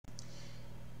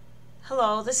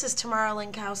Hello, this is Tamara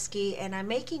Linkowski, and I'm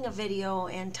making a video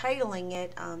and titling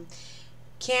it,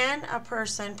 Can a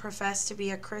Person Profess to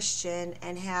be a Christian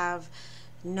and Have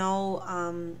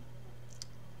No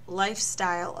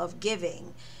Lifestyle of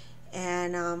Giving?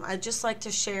 And I'd just like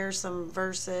to share some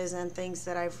verses and things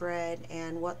that I've read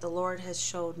and what the Lord has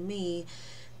showed me.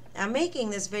 I'm making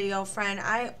this video, friend.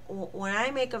 When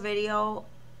I make a video,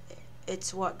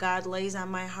 it's what God lays on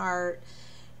my heart.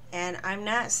 And I'm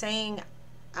not saying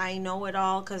I know it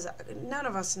all, because none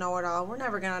of us know it all. We're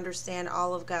never going to understand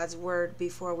all of God's word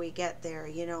before we get there,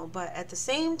 you know. But at the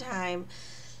same time,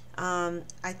 I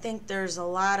think there's a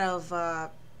lot of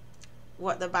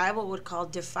what the Bible would call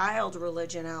defiled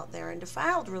religion out there. And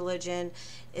defiled religion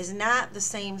is not the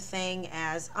same thing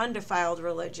as undefiled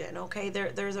religion, okay?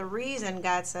 There's a reason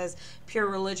God says pure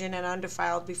religion and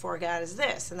undefiled before God is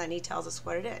this, and then he tells us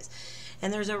what it is.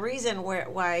 And there's a reason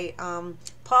why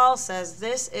Paul says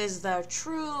this is the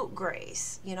true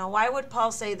grace. You know, why would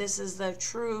Paul say this is the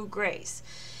true grace?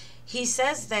 He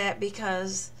says that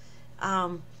because,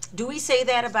 do we say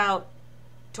that about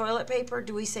toilet paper?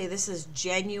 Do we say this is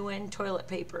genuine toilet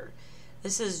paper?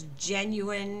 This is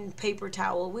genuine paper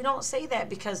towel? We don't say that,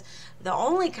 because the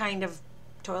only kind of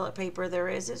toilet paper there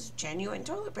is genuine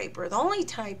toilet paper. The only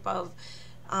type of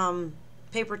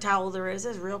paper towel there is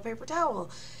real paper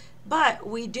towel. But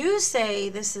we do say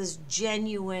this is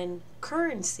genuine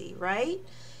currency, right?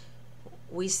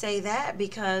 We say that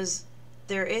because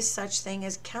there is such thing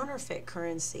as counterfeit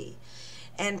currency.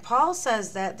 And Paul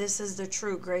says that this is the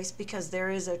true grace because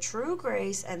there is a true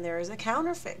grace and there is a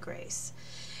counterfeit grace.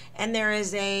 And there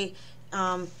is a,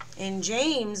 in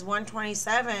James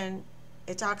 1:27,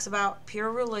 it talks about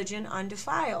pure religion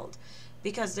undefiled,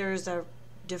 because there's a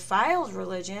defiled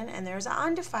religion and there's an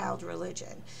undefiled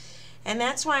religion. And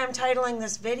that's why I'm titling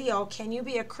this video, Can You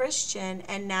Be a Christian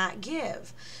and Not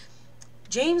Give?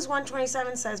 James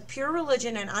 1:27 says, pure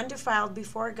religion and undefiled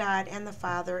before God and the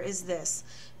Father is this,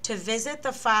 to visit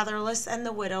the fatherless and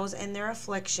the widows in their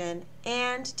affliction,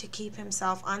 and to keep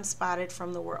himself unspotted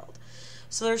from the world.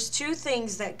 So there's two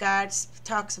things that God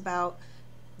talks about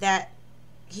that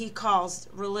he calls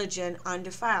religion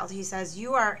undefiled. He says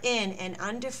you are in an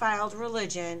undefiled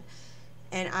religion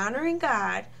and honoring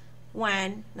God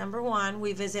when, number one,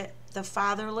 we visit the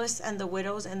fatherless and the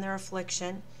widows in their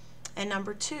affliction, and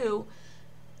number two,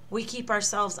 we keep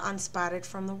ourselves unspotted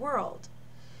from the world.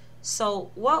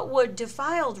 So what would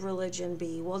defiled religion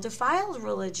be? Well, defiled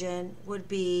religion would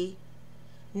be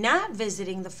not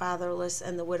visiting the fatherless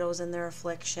and the widows in their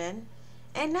affliction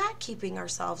and not keeping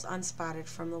ourselves unspotted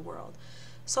from the world.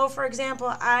 So, for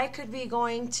example, I could be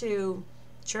going to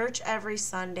church every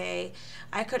Sunday.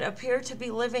 I could appear to be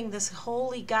living this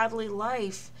holy, godly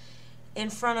life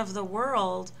in front of the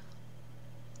world,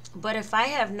 but if I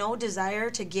have no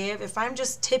desire to give, if I'm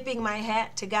just tipping my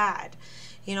hat to God,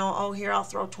 you know, oh, here, I'll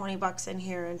throw 20 bucks in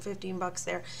here and 15 bucks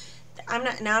there. I'm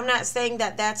not saying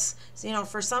that that's, you know,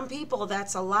 for some people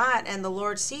that's a lot, and the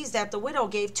Lord sees that. The widow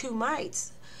gave 2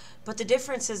 mites. But the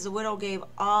difference is the widow gave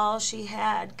all she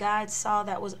had. God saw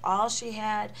that was all she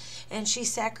had, and she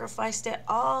sacrificed it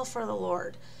all for the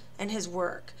Lord and his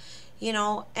work. You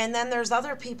know, and then there's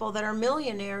other people that are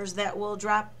millionaires that will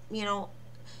drop, you know,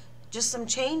 just some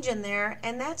change in there,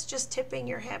 and that's just tipping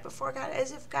your hat before God,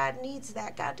 as if God needs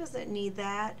that. God doesn't need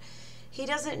that. He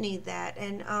doesn't need that.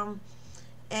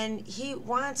 And he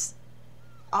wants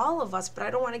all of us, but I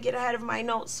don't want to get ahead of my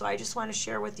notes, so I just want to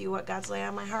share with you what God's laid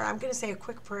on my heart. I'm going to say a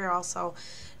quick prayer also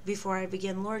before I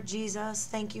begin. Lord Jesus,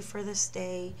 thank you for this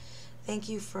day. Thank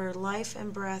you for life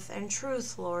and breath and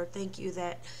truth, Lord. Thank you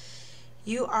that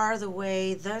you are the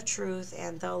way, the truth,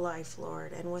 and the life,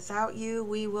 Lord. And without you,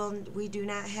 we do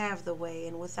not have the way.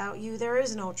 And without you, there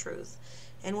is no truth.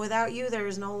 And without you, there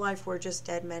is no life. We're just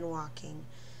dead men walking.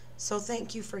 So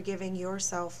thank you for giving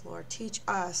yourself, Lord. Teach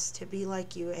us to be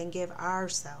like you and give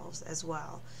ourselves as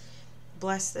well.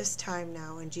 Bless this time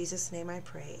now. In Jesus' name I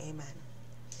pray. Amen.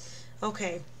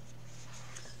 Okay.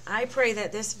 I pray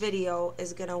that this video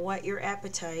is going to whet your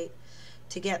appetite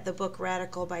to get the book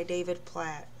Radical by David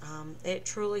Platt. It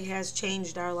truly has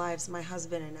changed our lives, my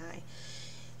husband and I.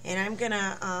 And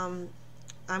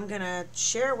I'm gonna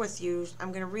share with you,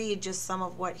 I'm gonna read just some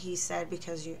of what he said,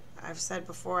 because I've said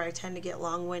before I tend to get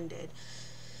long-winded.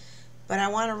 But I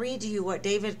want to read to you what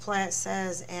David Platt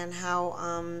says, and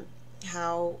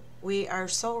how we are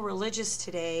so religious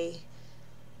today,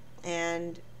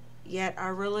 and yet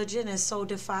our religion is so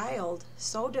defiled,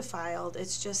 so defiled.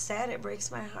 It's just sad. It breaks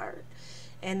my heart.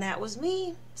 And that was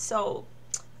me. So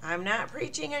I'm not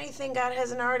preaching anything God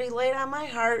hasn't already laid on my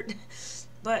heart,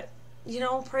 but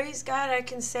praise God, I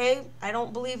can say I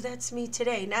don't believe that's me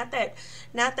today. Not that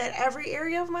every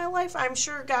area of my life. I'm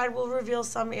sure God will reveal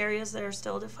some areas that are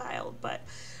still defiled, but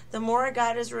the more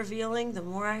God is revealing, the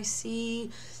more I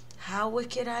see how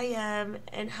wicked I am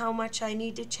and how much I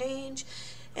need to change.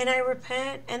 And I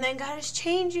repent, and then God is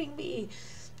changing me.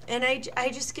 And I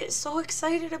just get so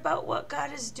excited about what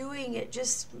God is doing. It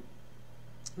just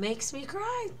makes me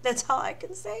cry. That's all I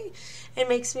can say. It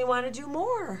makes me want to do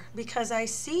more, because I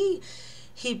see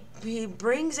he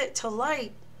brings it to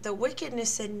light, the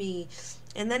wickedness in me.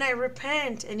 And then I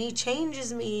repent, and he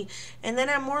changes me, and then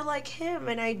I'm more like him,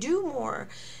 and I do more.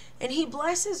 And he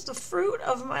blesses the fruit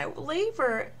of my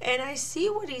labor, and I see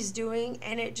what he's doing,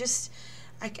 and it just,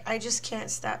 I just can't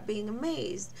stop being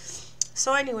amazed.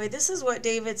 So anyway, this is what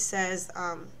David says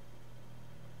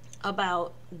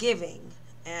about giving.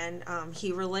 And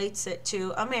he relates it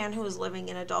to a man who is living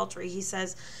in adultery. He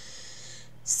says,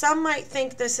 some might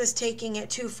think this is taking it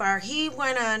too far. He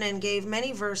went on and gave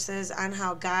many verses on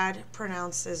how God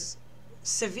pronounces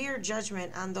severe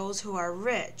judgment on those who are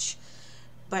rich,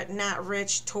 but not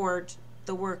rich toward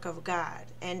the work of God.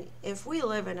 And if we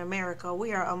live in America,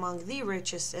 we are among the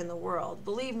richest in the world.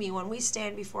 Believe me, when we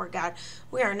stand before God,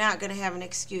 we are not going to have an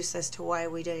excuse as to why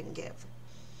we didn't give.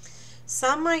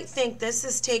 Some might think this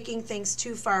is taking things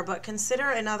too far, but consider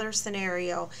another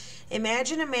scenario.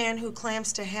 Imagine a man who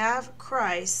claims to have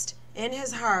Christ in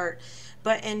his heart,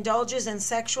 but indulges in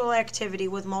sexual activity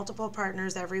with multiple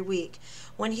partners every week.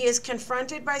 When he is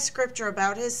confronted by Scripture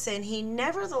about his sin, he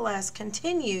nevertheless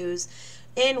continues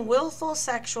in willful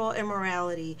sexual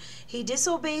immorality. He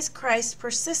disobeys Christ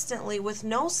persistently with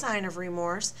no sign of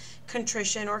remorse,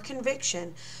 contrition, or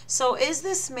conviction. So is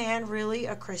this man really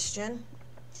a Christian?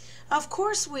 Of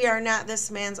course we are not this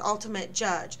man's ultimate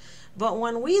judge. But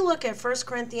when we look at 1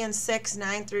 Corinthians 6,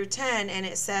 9 through 10, and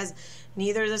it says,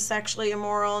 neither the sexually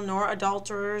immoral nor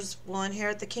adulterers will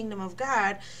inherit the kingdom of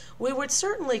God, we would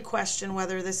certainly question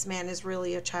whether this man is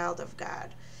really a child of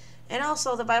God. And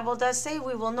also the Bible does say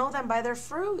we will know them by their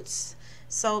fruits.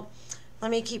 So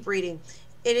let me keep reading.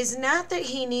 It is not that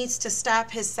he needs to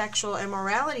stop his sexual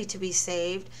immorality to be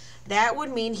saved. That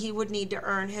would mean he would need to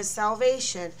earn his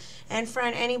salvation. And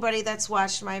friend, anybody that's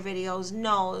watched my videos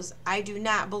knows I do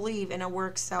not believe in a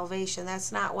works salvation.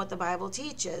 That's not what the Bible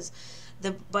teaches.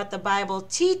 But the Bible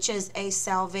teaches a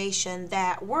salvation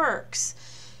that works.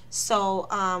 So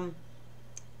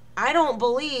I don't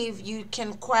believe you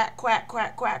can quack, quack,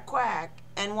 quack, quack, quack,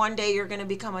 and one day you're going to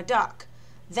become a duck.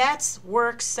 That's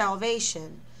works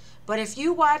salvation. But if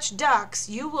you watch ducks,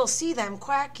 you will see them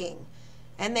quacking.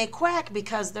 And they quack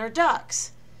because they're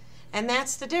ducks. And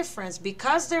that's the difference.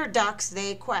 Because they're ducks,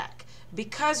 they quack.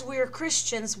 Because we're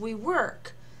Christians, we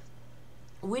work.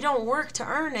 We don't work to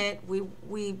earn it.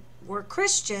 We're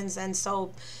Christians, and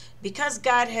so because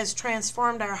God has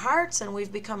transformed our hearts and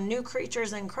we've become new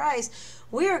creatures in Christ,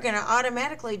 we are going to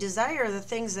automatically desire the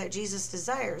things that Jesus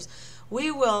desires. We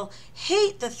will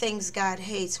hate the things God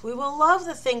hates. We will love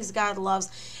the things God loves.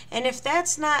 And if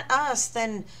that's not us,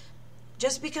 then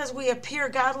just because we appear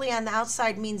godly on the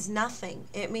outside means nothing.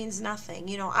 It means nothing.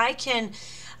 I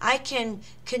can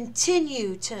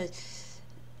continue to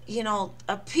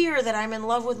appear that I'm in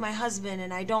love with my husband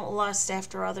and I don't lust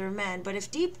after other men. But if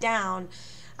deep down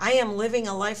I am living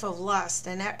a life of lust,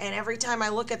 and every time I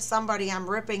look at somebody, I'm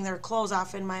ripping their clothes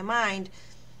off in my mind,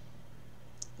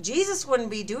 Jesus wouldn't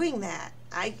be doing that.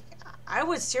 I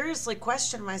would seriously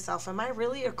question myself. Am I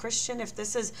really a Christian if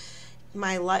this is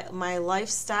my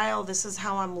lifestyle? This is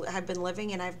how I've been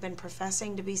living, and I've been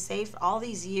professing to be saved all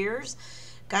these years.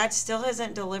 God still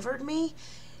hasn't delivered me.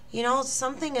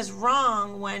 Something is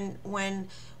wrong when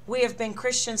we have been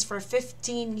Christians for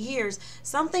 15 years.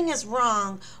 Something is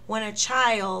wrong when a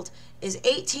child is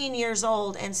 18 years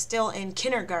old and still in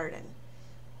kindergarten.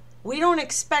 We don't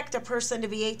expect a person to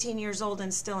be 18 years old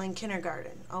and still in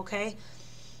kindergarten, okay?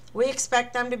 We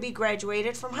expect them to be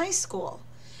graduated from high school.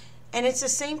 And it's the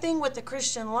same thing with the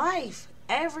Christian life.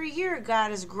 Every year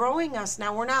God is growing us.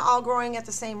 Now, we're not all growing at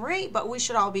the same rate, but we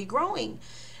should all be growing.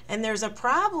 And there's a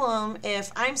problem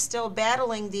if I'm still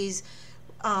battling these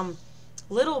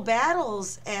little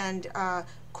battles and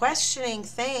questioning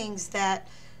things that,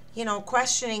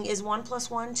 questioning is 1 +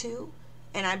 1 2,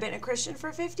 and I've been a Christian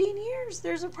for 15 years.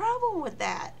 There's a problem with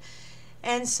that.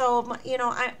 And so,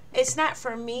 it's not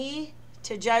for me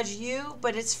to judge you,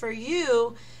 but it's for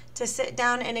you to sit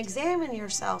down and examine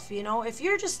yourself. If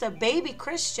you're just a baby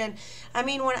Christian,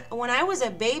 when I was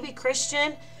a baby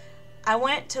Christian, I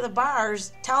went to the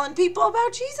bars telling people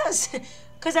about Jesus.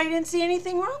 because I didn't see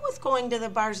anything wrong with going to the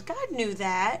bars. God knew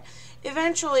that.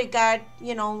 Eventually, God,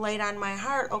 laid on my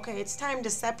heart, okay, it's time to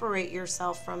separate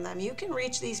yourself from them. You can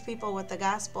reach these people with the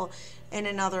gospel in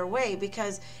another way,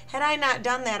 because had I not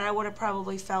done that, I would have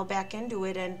probably fell back into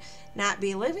it and not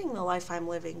be living the life I'm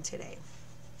living today.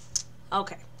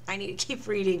 Okay, I need to keep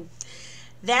reading.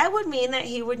 That would mean that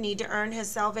he would need to earn his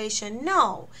salvation.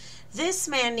 No, this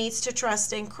man needs to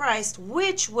trust in Christ,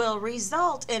 which will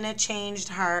result in a changed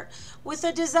heart with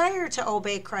a desire to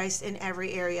obey Christ in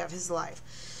every area of his life.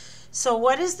 So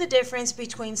what is the difference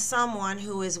between someone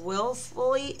who is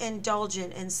willfully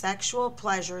indulgent in sexual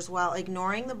pleasures while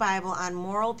ignoring the Bible on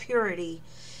moral purity,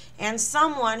 and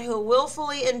someone who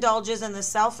willfully indulges in the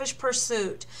selfish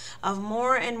pursuit of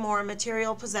more and more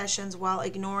material possessions while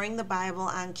ignoring the Bible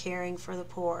on caring for the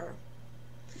poor?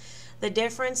 The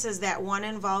difference is that one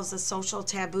involves a social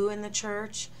taboo in the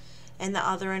church, and the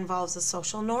other involves a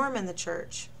social norm in the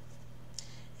church.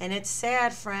 And it's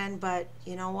sad, friend, but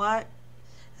you know what?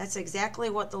 That's exactly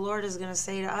what the Lord is going to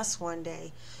say to us one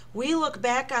day. We look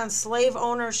back on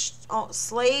slave-owning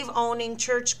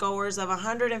churchgoers of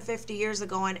 150 years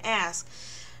ago and ask,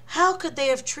 how could they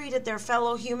have treated their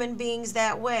fellow human beings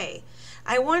that way?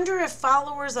 I wonder if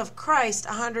followers of Christ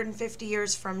 150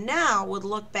 years from now would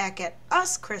look back at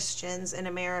us Christians in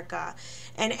America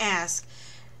and ask,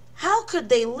 how could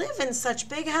they live in such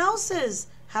big houses?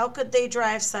 How could they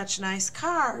drive such nice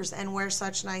cars and wear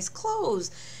such nice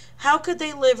clothes? How could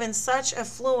they live in such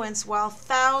affluence while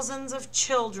thousands of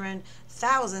children,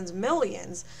 thousands,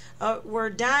 millions, were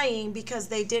dying because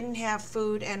they didn't have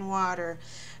food and water?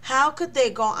 How could they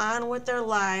go on with their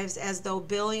lives as though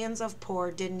billions of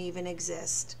poor didn't even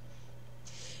exist?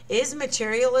 Is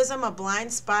materialism a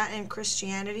blind spot in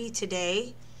Christianity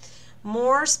today?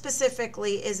 More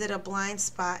specifically, is it a blind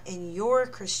spot in your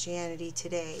Christianity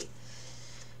today?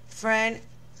 Friend,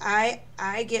 I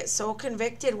get so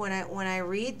convicted when I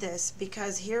read this,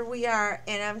 because here we are,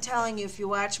 and I'm telling you, if you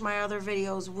watch my other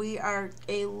videos, we are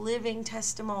a living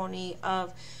testimony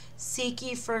of seek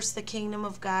ye first the kingdom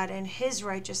of God and his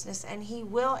righteousness, and he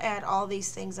will add all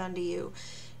these things unto you.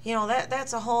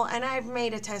 That's a whole, and I've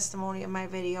made a testimony in my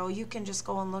video. You can just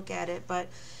go and look at it, but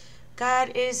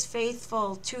God is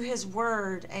faithful to his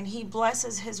word, and he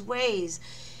blesses his ways.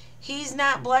 He's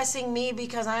not blessing me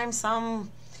because I'm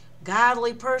some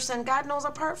godly person. God knows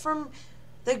apart from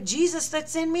the Jesus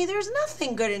that's in me, there's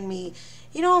nothing good in me.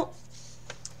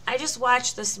 I just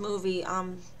watched this movie.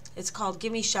 It's called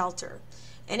Gimme Shelter.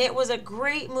 And it was a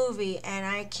great movie. And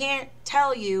I can't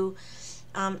tell you,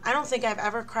 I don't think I've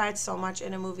ever cried so much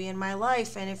in a movie in my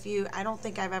life. And I don't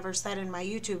think I've ever said in my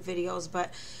YouTube videos,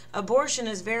 but abortion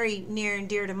is very near and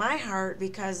dear to my heart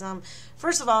because,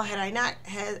 first of all,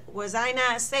 was I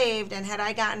not saved and had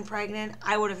I gotten pregnant,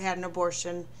 I would have had an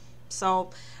abortion. So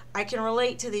I can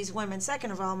relate to these women.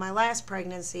 Second of all, my last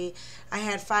pregnancy, I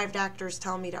had 5 doctors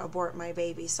tell me to abort my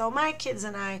baby. So my kids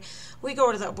and I, we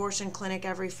go to the abortion clinic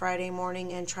every Friday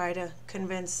morning and try to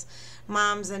convince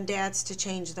moms and dads to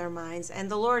change their minds.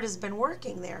 And the Lord has been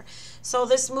working there. So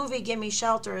this movie, Gimme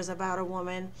Shelter, is about a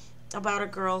woman, about a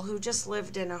girl who just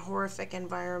lived in a horrific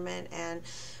environment and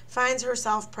finds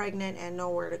herself pregnant and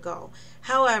nowhere to go.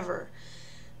 However,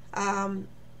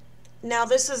 now,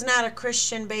 this is not a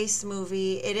Christian-based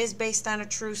movie. It is based on a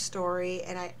true story,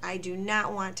 and I do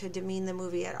not want to demean the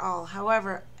movie at all.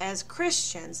 However, as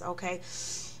Christians, okay,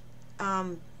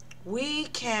 we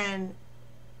can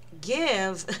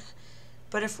give,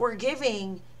 but if we're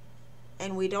giving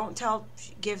and we don't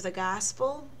give the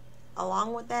gospel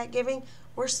along with that giving,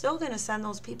 we're still going to send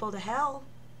those people to hell.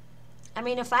 I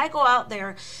mean, if I go out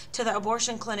there to the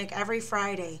abortion clinic every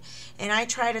Friday and I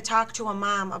try to talk to a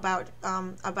mom about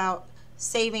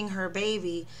saving her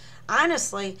baby,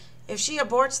 honestly, if she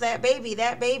aborts that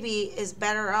baby is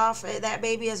better off. That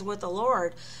baby is with the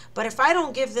Lord. But if I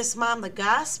don't give this mom the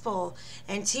gospel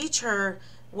and teach her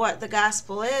what the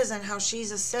gospel is and how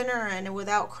she's a sinner and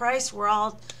without Christ we're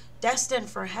all destined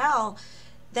for hell,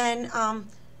 then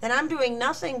I'm doing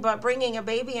nothing but bringing a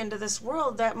baby into this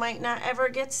world that might not ever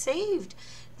get saved,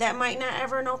 that might not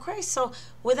ever know Christ. So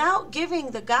without giving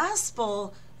the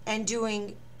gospel and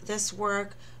doing this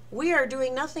work, we are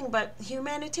doing nothing but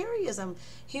humanitarianism.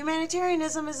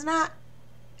 Humanitarianism is not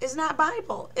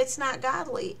Bible. It's not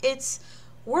godly. It's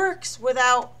works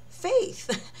without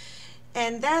faith.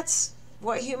 And that's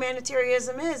what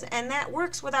humanitarianism is. And that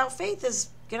works without faith is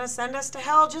going to send us to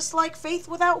hell, just like faith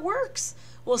without works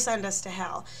will send us to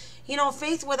hell. You know,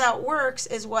 faith without works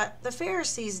is what the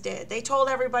Pharisees did. They told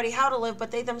everybody how to live,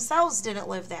 but they themselves didn't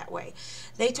live that way.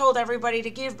 They told everybody to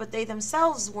give, but they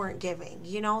themselves weren't giving.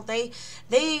 You know, they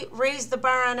raised the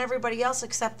bar on everybody else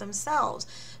except themselves.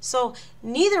 So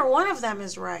neither one of them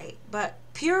is right. But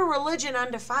pure religion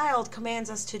undefiled commands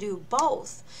us to do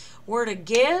both. We're to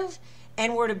give,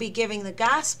 and we're to be giving the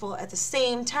gospel at the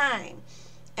same time.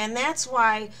 And that's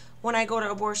why when I go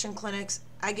to abortion clinics,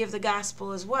 I give the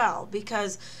gospel as well,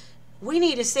 because we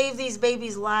need to save these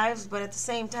babies' lives, but at the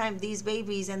same time, these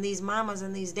babies and these mamas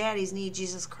and these daddies need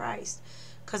Jesus Christ.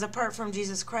 Because apart from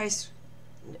Jesus Christ,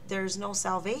 there's no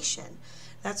salvation.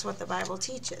 That's what the Bible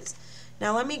teaches.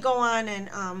 Now let me go on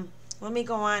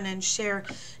and share.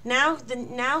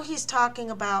 Now he's talking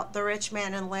about the rich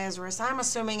man and Lazarus. I'm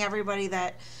assuming everybody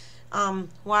that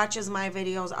watches my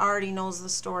videos already knows the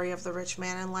story of the rich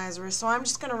man and Lazarus. So I'm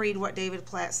just going to read what David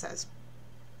Platt says.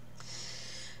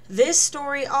 This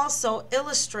story also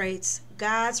illustrates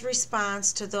God's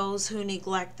response to those who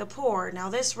neglect the poor. Now,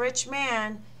 this rich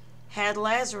man had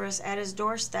Lazarus at his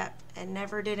doorstep and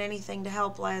never did anything to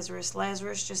help Lazarus.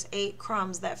 Lazarus just ate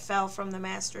crumbs that fell from the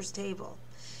master's table.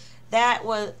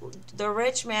 The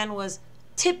rich man was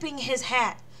tipping his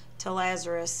hat to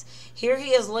Lazarus. Here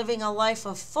he is living a life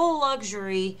of full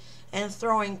luxury and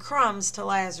throwing crumbs to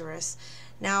Lazarus.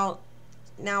 Now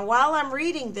while I'm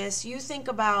reading this, you think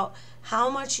about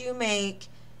how much you make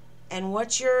and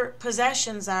what your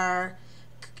possessions are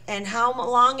and how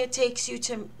long it takes you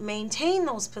to maintain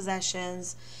those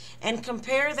possessions, and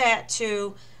compare that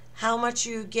to how much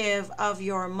you give of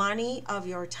your money, of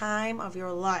your time, of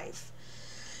your life.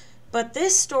 But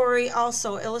this story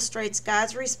also illustrates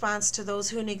God's response to those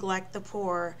who neglect the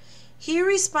poor. He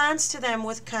responds to them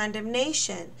with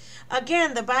condemnation.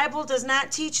 Again, the Bible does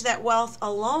not teach that wealth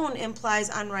alone implies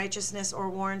unrighteousness or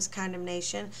warrants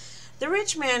condemnation. The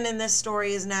rich man in this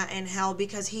story is not in hell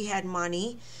because he had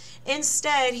money.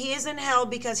 Instead, he is in hell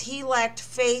because he lacked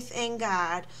faith in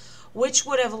God, which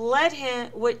would have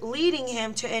leading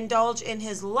him to indulge in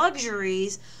his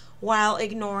luxuries while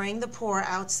ignoring the poor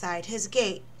outside his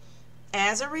gate.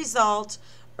 As a result,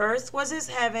 earth was his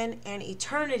heaven and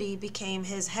eternity became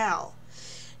his hell.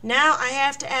 Now I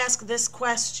have to ask this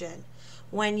question.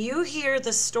 When you hear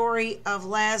the story of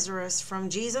Lazarus from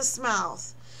Jesus'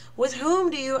 mouth, with whom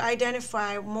do you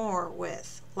identify more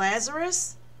with?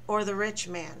 Lazarus or the rich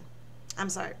man? I'm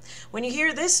sorry. When you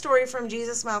hear this story from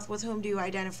Jesus' mouth, with whom do you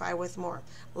identify with more?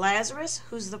 Lazarus,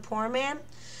 who's the poor man,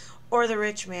 or the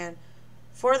rich man?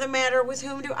 For the matter, with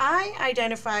whom do I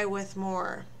identify with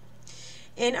more?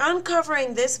 In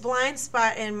uncovering this blind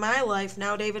spot in my life,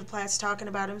 now David Platt's talking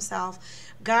about himself,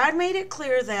 God made it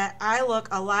clear that I look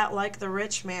a lot like the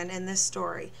rich man in this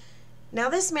story. Now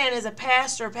this man is a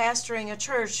pastor pastoring a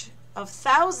church of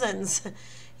thousands,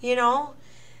 you know,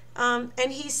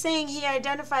 and he's saying he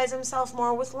identifies himself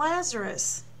more with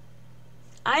Lazarus.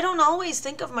 I don't always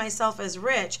think of myself as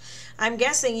rich. I'm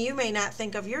guessing you may not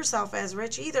think of yourself as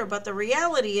rich either, but the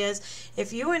reality is,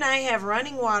 if you and I have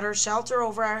running water, shelter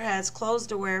over our heads, clothes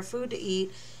to wear, food to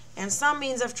eat, and some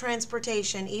means of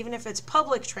transportation, even if it's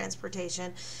public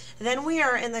transportation, then we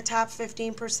are in the top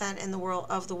 15% in the world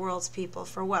of the world's people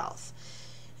for wealth.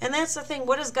 And that's the thing.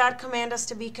 What does God command us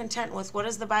to be content with? What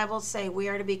does the Bible say? We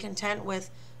are to be content with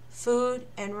food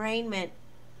and raiment.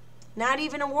 Not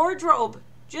even a wardrobe.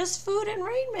 Just food and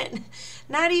raiment.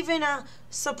 Not even a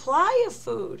supply of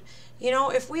food. You know,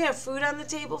 if we have food on the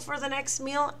table for the next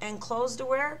meal and clothes to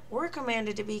wear, we're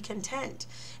commanded to be content.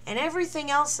 And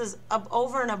everything else is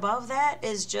over and above that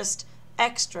is just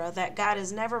extra that God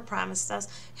has never promised us,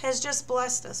 has just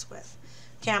blessed us with.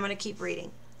 Okay, I'm going to keep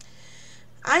reading.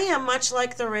 I am much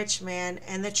like the rich man,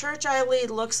 and the church I lead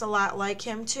looks a lot like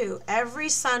him too. Every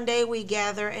Sunday we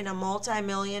gather in a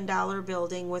multi-million-dollar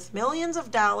building with millions of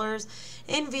dollars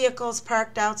in vehicles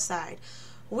parked outside.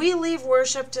 We leave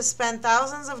worship to spend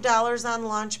thousands of dollars on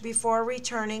lunch before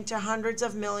returning to hundreds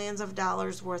of millions of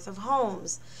dollars worth of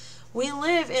homes. We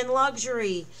live in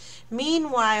luxury.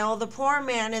 Meanwhile, the poor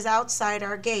man is outside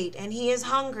our gate, and he is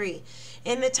hungry.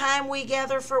 In the time we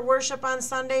gather for worship on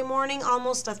Sunday morning,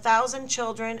 almost 1,000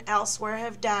 children elsewhere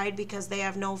have died because they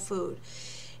have no food.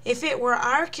 If it were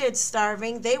our kids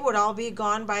starving, they would all be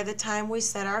gone by the time we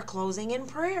said our closing in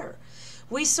prayer.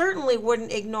 We certainly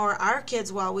wouldn't ignore our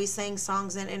kids while we sang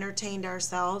songs and entertained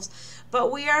ourselves,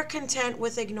 but we are content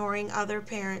with ignoring other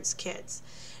parents' kids.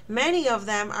 Many of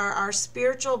them are our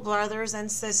spiritual brothers and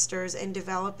sisters in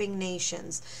developing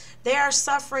nations. They are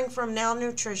suffering from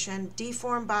malnutrition,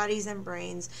 deformed bodies and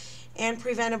brains, and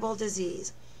preventable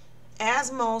disease.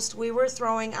 As most, we were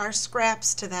throwing our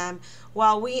scraps to them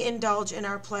while we indulge in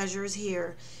our pleasures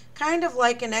here. kind of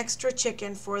like an extra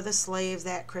chicken for the slaves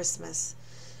at Christmas.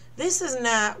 This is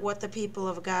not what the people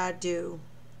of God do.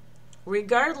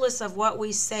 Regardless of what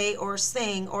we say or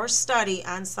sing or study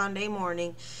on Sunday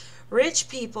morning, rich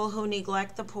people who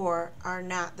neglect the poor are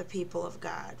not the people of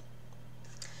God.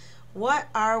 What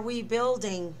are we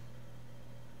building?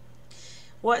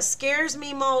 What scares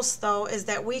me most, though, is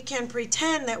that we can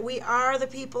pretend that we are the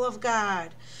people of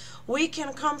God. We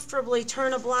can comfortably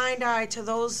turn a blind eye to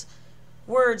those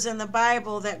words in the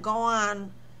Bible that go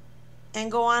on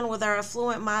with our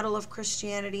affluent model of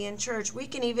Christianity and church. We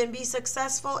can even be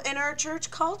successful in our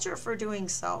church culture for doing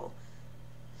so.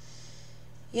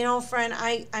 You know, friend,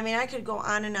 I mean, I could go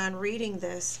on and on reading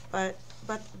this, but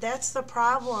that's the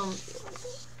problem.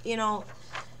 You know,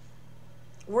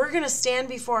 we're going to stand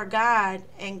before God,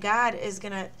 and God is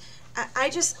going to... I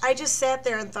just sat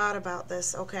there and thought about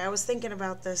this. Okay, I was thinking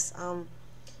about this,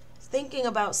 thinking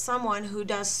about someone who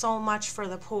does so much for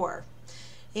the poor.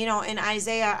 You know, in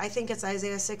Isaiah, I think it's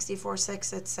Isaiah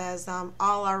 64:6, it says,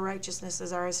 all our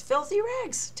righteousnesses are as filthy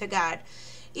rags to God.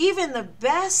 Even the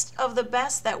best of the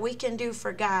best that we can do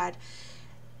for God,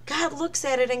 God looks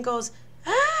at it and goes,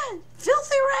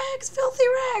 filthy rags, filthy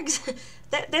rags.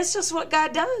 That's just what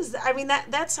God does. I mean,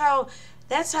 that's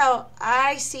how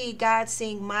I see God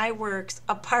seeing my works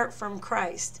apart from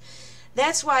Christ.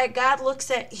 That's why God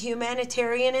looks at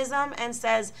humanitarianism and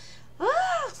says,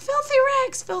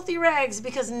 filthy rags,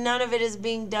 because none of it is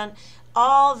being done.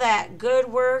 All that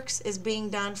good works is being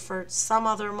done for some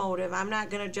other motive. I'm not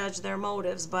going to judge their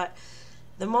motives, but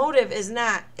the motive is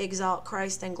not exalt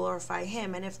Christ and glorify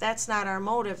Him. And if that's not our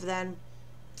motive, then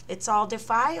it's all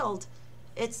defiled.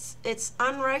 It's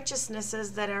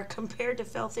unrighteousnesses that are compared to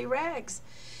filthy rags.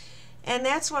 And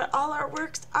that's what all our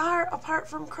works are apart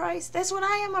from Christ. That's what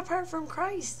I am apart from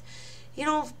Christ. You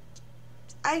know,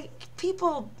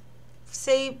 people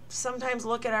say, sometimes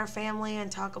look at our family and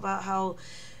talk about how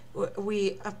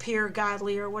we appear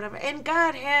godly or whatever. And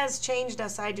God has changed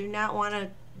us. I do not want to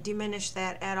diminish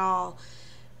that at all.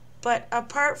 But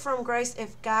apart from grace,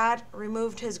 if God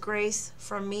removed His grace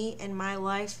from me in my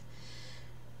life,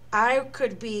 I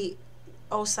could be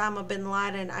Osama bin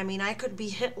Laden. I mean, I could be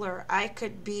Hitler. I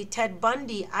could be Ted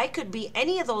Bundy. I could be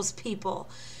any of those people.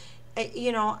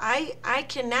 You know, I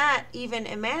cannot even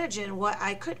imagine what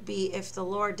I could be if the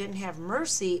Lord didn't have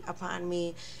mercy upon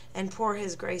me and pour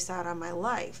His grace out on my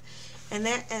life. And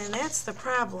that's the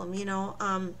problem, you know.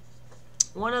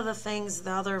 One of the things,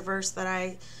 the other verse that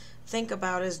I think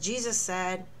about is Jesus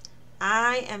said,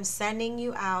 I am sending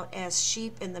you out as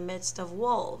sheep in the midst of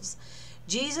wolves.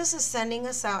 Jesus is sending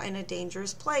us out in a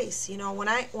dangerous place. You know, when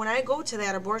I go to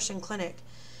that abortion clinic,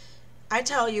 I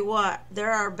tell you what,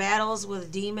 there are battles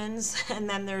with demons, and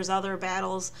then there's other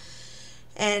battles.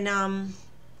 And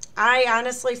I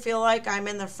honestly feel like I'm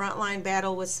in the frontline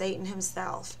battle with Satan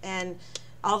himself. And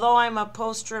although I'm a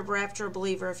post-trib rapture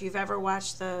believer, if you've ever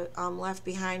watched the Left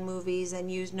Behind movies,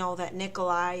 and you know that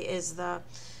Nikolai is the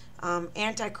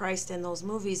Antichrist in those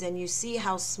movies, and you see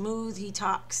how smooth he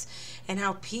talks and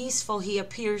how peaceful he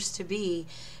appears to be,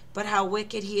 but how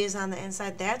wicked he is on the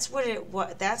inside. That's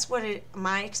what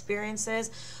my experience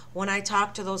is when I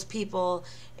talk to those people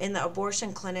in the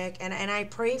abortion clinic, and I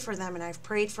pray for them, and I've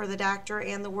prayed for the doctor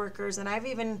and the workers, and I've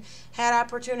even had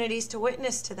opportunities to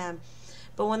witness to them.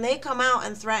 But when they come out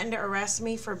and threaten to arrest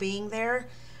me for being there,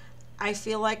 I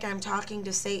feel like I'm talking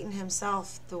to Satan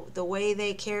himself. The way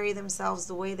they carry themselves,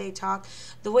 the way they talk,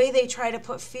 the way they try to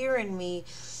put fear in me.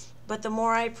 But the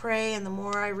more I pray and the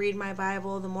more I read my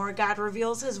Bible, the more God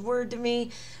reveals His word to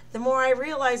me, the more I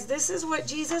realize this is what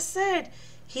Jesus said.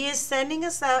 He is sending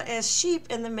us out as sheep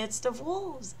in the midst of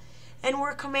wolves. And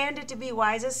we're commanded to be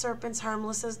wise as serpents,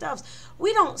 harmless as doves.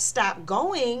 We don't stop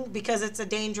going because it's a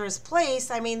dangerous place.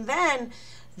 I mean, then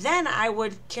I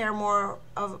would care more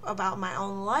about my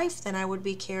own life than I would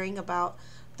be caring about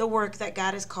the work that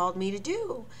God has called me to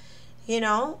do. You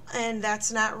know, and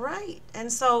that's not right.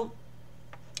 And so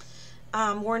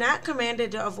we're not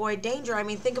commanded to avoid danger. I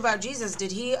mean, think about Jesus.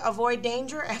 Did He avoid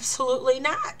danger? Absolutely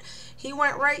not. He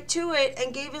went right to it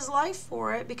and gave His life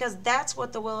for it, because that's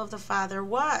what the will of the Father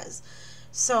was.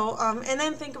 So, and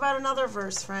then think about another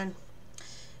verse, friend.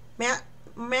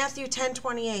 Matthew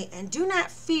 10:28. And do not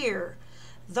fear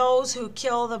those who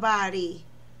kill the body,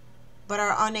 but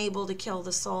are unable to kill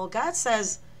the soul. God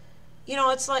says, you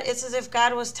know, it's as if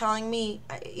God was telling me,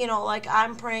 you know, like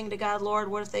I'm praying to God, Lord,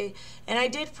 what if they, and I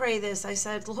did pray this. I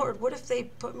said, Lord, what if they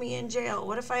put me in jail?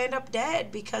 What if I end up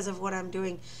dead because of what I'm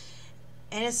doing?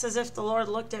 And it's as if the Lord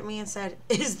looked at me and said,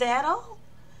 is that all?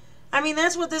 I mean,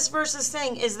 that's what this verse is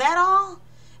saying. Is that all?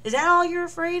 Is that all you're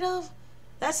afraid of?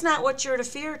 That's not what you're to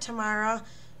fear, Tamara.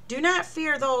 Do not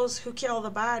fear those who kill the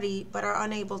body, but are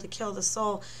unable to kill the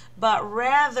soul, but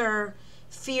rather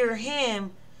fear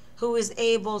him who is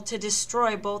able to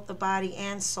destroy both the body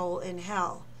and soul in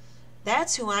hell.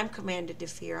 That's who I'm commanded to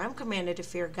fear. I'm commanded to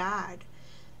fear God.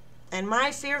 And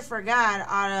my fear for God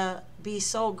ought to be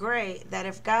so great that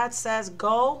if God says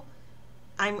go,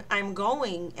 I'm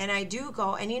going, and I do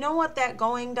go. And you know what that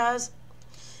going does?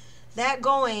 That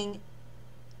going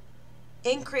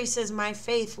increases my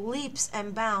faith leaps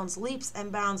and bounds, leaps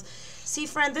and bounds. See,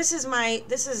 friend, I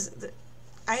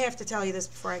have to tell you this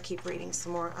before I keep reading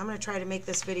some more. I'm going to try to make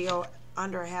this video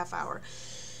under a half hour.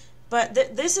 But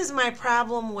this is my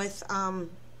problem with,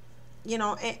 you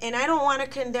know, and I don't want to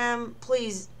condemn,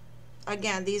 please,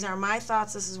 again, these are my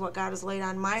thoughts. This is what God has laid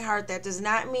on my heart. That does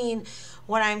not mean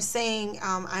what I'm saying,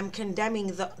 I'm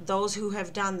condemning those who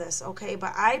have done this, okay?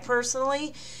 But I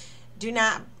personally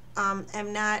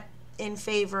am not in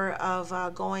favor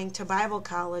of going to Bible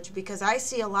college, because I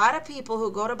see a lot of people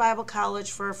who go to Bible college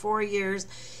for 4 years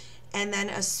and then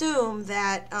assume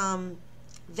that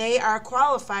they are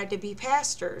qualified to be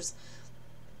pastors.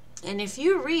 And if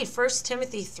you read 1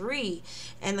 Timothy 3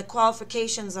 and the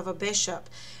qualifications of a bishop,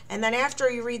 and then after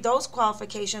you read those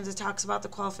qualifications, it talks about the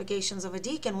qualifications of a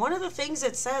deacon. One of the things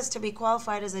it says to be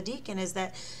qualified as a deacon is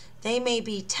that they may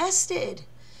be tested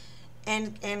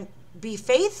and be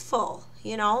faithful,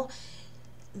 you know.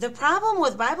 The problem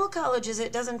with Bible college is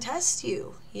it doesn't test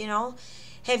you, you know.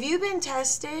 Have you been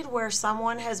tested where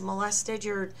someone has molested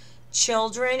your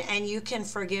children and you can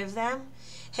forgive them?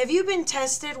 Have you been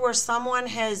tested where someone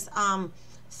has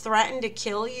threatened to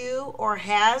kill you or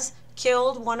has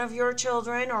killed one of your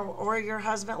children or your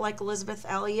husband, like Elizabeth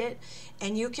Elliot,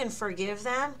 and you can forgive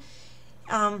them?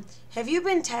 Have you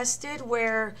been tested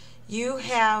where you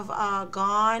have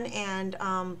gone and,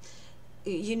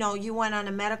 you know, you went on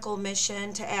a medical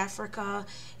mission to Africa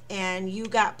and you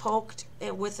got poked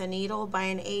with a needle by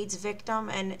an AIDS victim,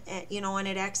 and you know, and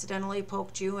it accidentally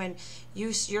poked you, and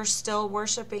you're still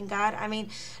worshiping God? I mean,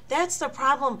 that's the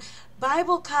problem.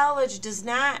 Bible college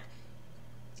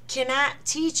cannot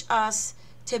teach us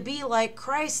to be like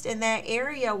Christ in that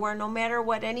area where no matter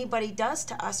what anybody does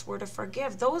to us, we're to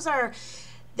forgive.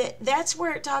 That's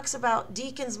where it talks about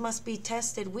deacons must be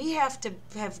tested. We have to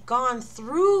have gone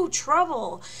through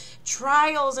trouble,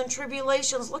 trials and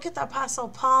tribulations. Look at the Apostle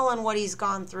Paul and what he's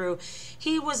gone through.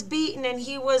 He was beaten and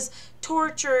he was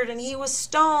tortured and he was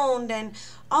stoned and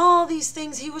all these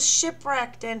things. He was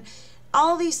shipwrecked and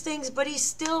all these things, but he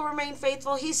still remained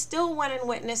faithful. He still went and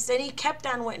witnessed, and he kept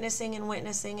on witnessing and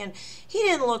witnessing, and he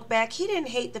didn't look back. He didn't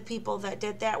hate the people that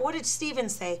did that. What did Stephen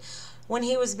say when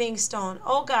he was being stoned?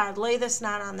 Oh God, lay this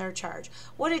not on their charge.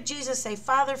 What did Jesus say?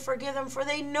 Father, forgive them, for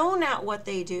they know not what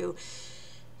they do.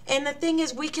 And the thing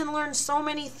is, we can learn so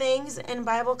many things in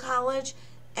Bible college,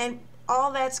 and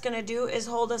all that's going to do is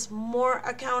hold us more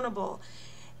accountable.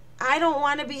 I don't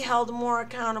want to be held more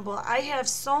accountable. I have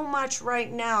so much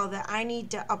right now that I need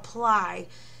to apply.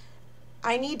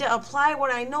 I need to apply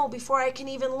what I know before I can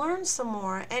even learn some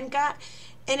more. And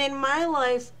in my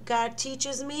life, God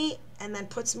teaches me and then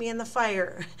puts me in the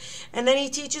fire. And then he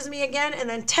teaches me again and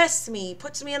then tests me,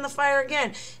 puts me in the fire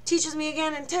again, teaches me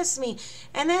again and tests me.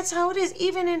 And that's how it is.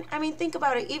 Think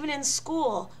about it, even in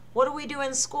school. What do we do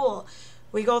in school?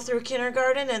 We go through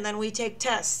kindergarten and then we take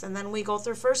tests, and then we go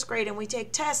through first grade and we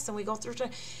take tests, and we go through,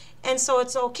 and so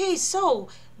it's okay. So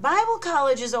Bible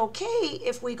college is okay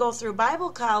if we go through Bible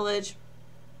college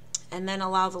and then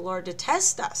allow the Lord to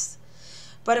test us.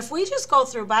 But if we just go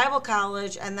through Bible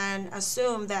college and then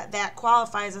assume that that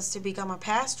qualifies us to become a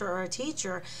pastor or a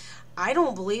teacher, I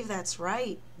don't believe that's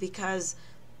right, because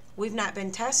we've not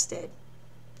been tested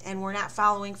and we're not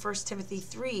following 1 Timothy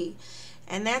 3.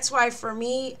 And that's why for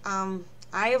me,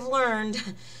 I have learned,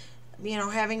 you know,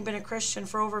 having been a Christian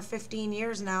for over 15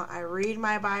 years now, I read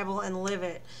my Bible and live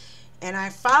it. And I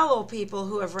follow people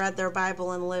who have read their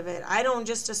Bible and live it. I don't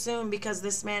just assume because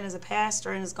this man is a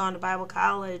pastor and has gone to Bible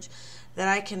college that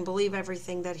I can believe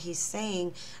everything that he's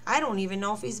saying. I don't even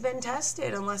know if he's been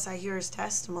tested unless I hear his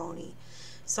testimony.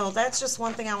 So that's just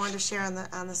one thing I wanted to share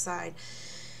on the side.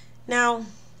 Now,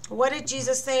 what did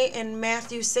Jesus say in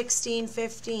Matthew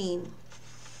 16:15?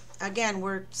 Again,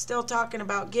 we're still talking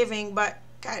about giving, but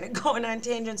kind of going on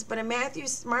tangents. But in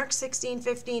Mark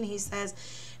 16:15, he says,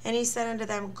 and he said unto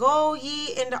them, go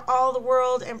ye into all the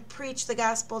world and preach the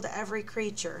gospel to every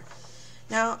creature.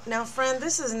 Now, friend,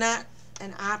 this is not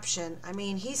an option. I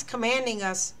mean, he's commanding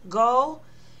us, go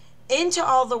into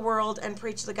all the world and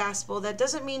preach the gospel. That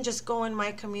doesn't mean just go in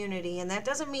my community, and that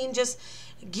doesn't mean just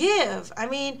give. I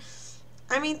mean,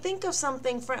 think of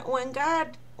something, friend.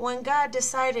 When God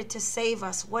decided to save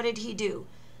us, what did he do?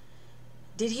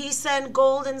 Did he send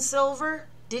gold and silver?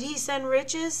 Did he send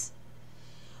riches?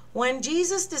 When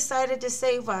Jesus decided to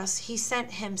save us, he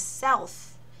sent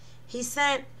himself. He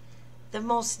sent the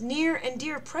most near and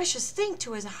dear precious thing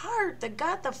to his heart. The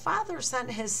God the Father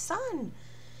sent his Son.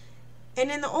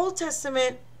 And in the Old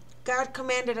Testament, God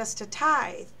commanded us to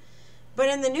tithe. But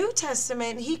in the New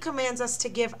Testament, he commands us to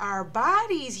give our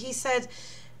bodies. He said,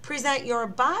 present your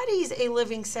bodies a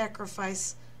living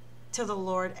sacrifice to the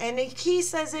Lord. And he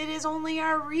says it is only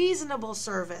our reasonable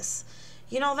service.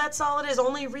 You know, that's all it is,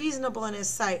 only reasonable in his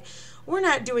sight. We're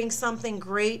not doing something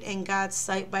great in God's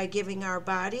sight by giving our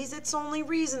bodies. It's only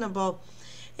reasonable.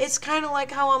 It's kind of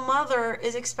like how a mother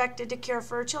is expected to care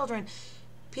for her children.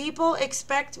 People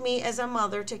expect me as a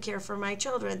mother to care for my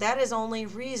children. That is only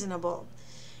reasonable.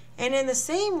 And in the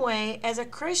same way, as a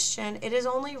Christian, it is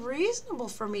only reasonable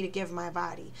for me to give my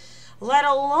body, let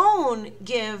alone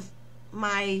give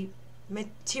my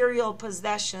material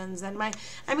possessions and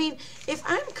if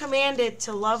I'm commanded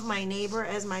to love my neighbor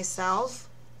as myself,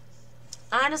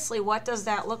 honestly, what does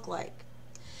that look like?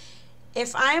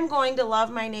 If I'm going to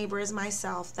love my neighbor as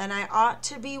myself, then I ought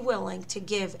to be willing to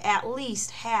give at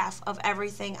least half of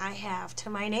everything I have to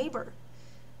my neighbor.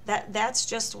 That's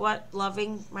just what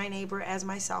loving my neighbor as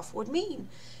myself would mean,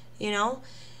 you know.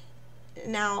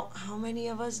 Now, how many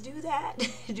of us do that?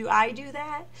 Do I do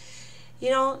that? You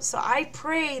know, so I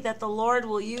pray that the Lord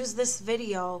will use this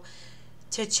video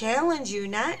to challenge you,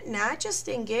 not just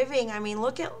in giving. I mean,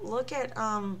 look at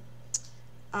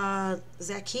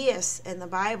Zacchaeus in the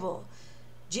Bible.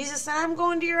 Jesus said, I'm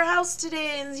going to your house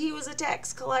today, and he was a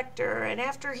tax collector. And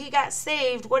after he got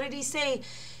saved, what did he say?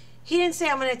 He didn't say,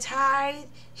 I'm going to tithe.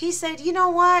 He said, you know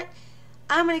what?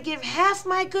 I'm going to give half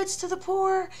my goods to the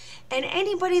poor, and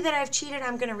anybody that I've cheated,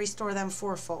 I'm going to restore them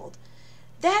fourfold.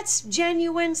 That's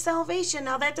genuine salvation.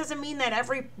 Now, that doesn't mean that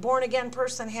every born-again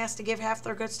person has to give half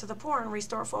their goods to the poor and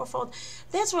restore fourfold.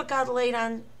 That's what God laid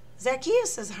on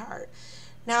Zacchaeus' heart.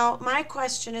 Now, my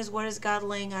question is, what is God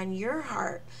laying on your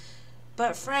heart?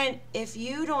 But, friend, if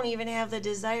you don't even have the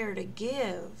desire to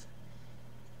give,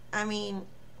 I mean,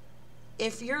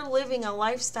 if you're living a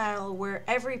lifestyle where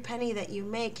every penny that you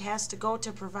make has to go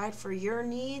to provide for your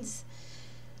needs,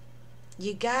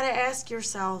 you got to ask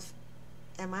yourself,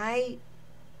 am I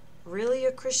really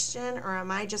a Christian, or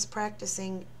am I just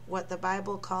practicing what the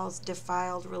Bible calls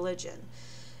defiled religion?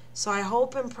 So I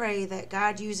hope and pray that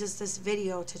God uses this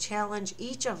video to challenge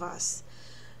each of us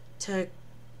to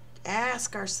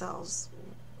ask ourselves,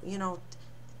 you know,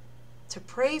 to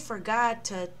pray for God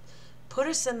to put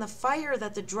us in the fire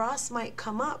that the dross might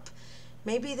come up.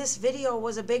 Maybe this video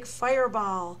was a big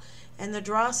fireball and the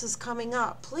dross is coming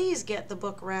up. Please get the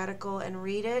book Radical and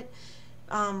read it.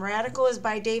 Radical is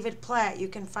by David Platt. You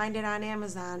can find it on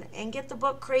Amazon. And get the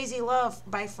book Crazy Love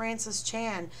by Francis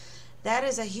Chan. That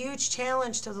is a huge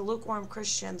challenge to the lukewarm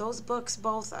Christian. Those books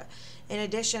both, in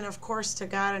addition, of course, to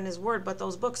God and his word, but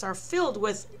those books are filled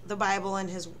with the Bible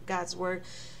and God's word.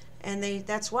 And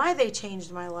that's why they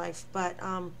changed my life. But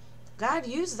God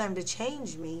used them to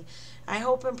change me. I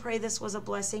hope and pray this was a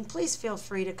blessing. Please feel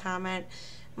free to comment.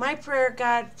 My prayer,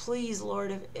 God, please,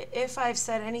 Lord, if I've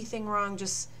said anything wrong,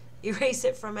 just erase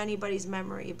it from anybody's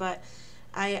memory. But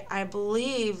I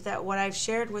believe that what I've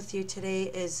shared with you today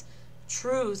is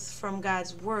truth from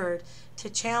God's word to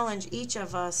challenge each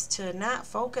of us to not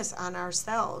focus on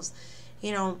ourselves.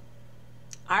 You know,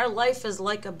 our life is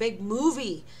like a big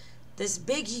movie. This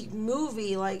big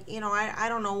movie, like, you know, I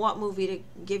don't know what movie to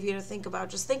give you to think about.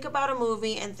 Just think about a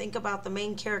movie and think about the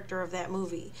main character of that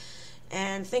movie.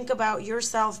 And think about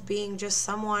yourself being just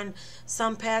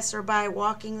some passerby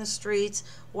walking the streets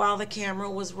while the camera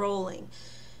was rolling.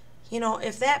 You know,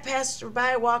 if that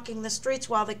passerby walking the streets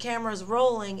while the camera's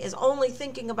rolling is only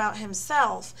thinking about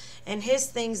himself and his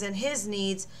things and his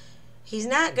needs, he's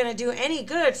not going to do any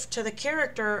good to the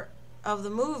character of the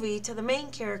movie, to the main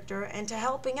character, and to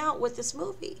helping out with this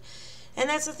movie. And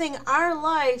that's the thing. Our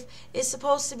life is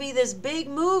supposed to be this big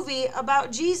movie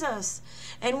about Jesus.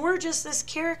 And we're just this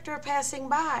character passing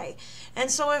by. And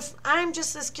so if I'm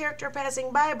just this character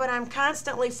passing by, but I'm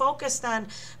constantly focused on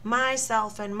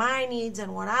myself and my needs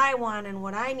and what I want and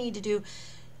what I need to do,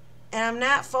 and I'm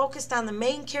not focused on the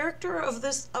main character of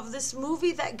this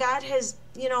movie that God has,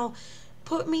 you know,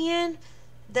 put me in,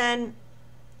 then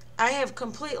I have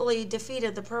completely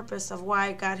defeated the purpose of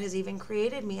why God has even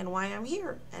created me and why I'm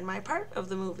here and my part of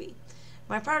the movie.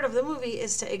 My part of the movie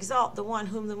is to exalt the one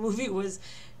whom the movie was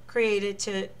created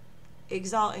to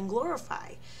exalt and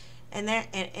glorify. And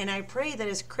I pray that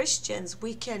as Christians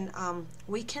we can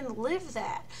live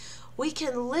that. We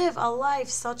can live a life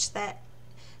such that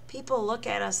people look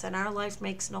at us and our life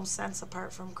makes no sense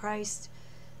apart from Christ.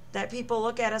 that people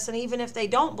look at us, and even if they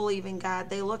don't believe in God,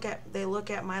 they look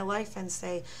at my life and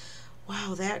say,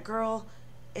 wow, that girl,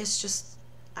 it's just,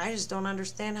 I just don't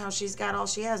understand how she's got all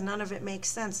she has. None of it makes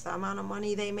sense. The amount of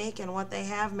money they make and what they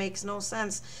have makes no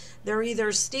sense. They're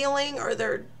either stealing, or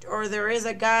there is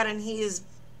a God and he is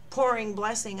pouring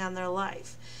blessing on their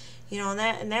life. You know,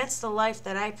 and that's the life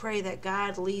that I pray that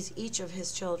God leads each of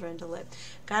his children to live.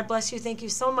 God bless you. Thank you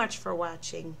so much for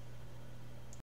watching.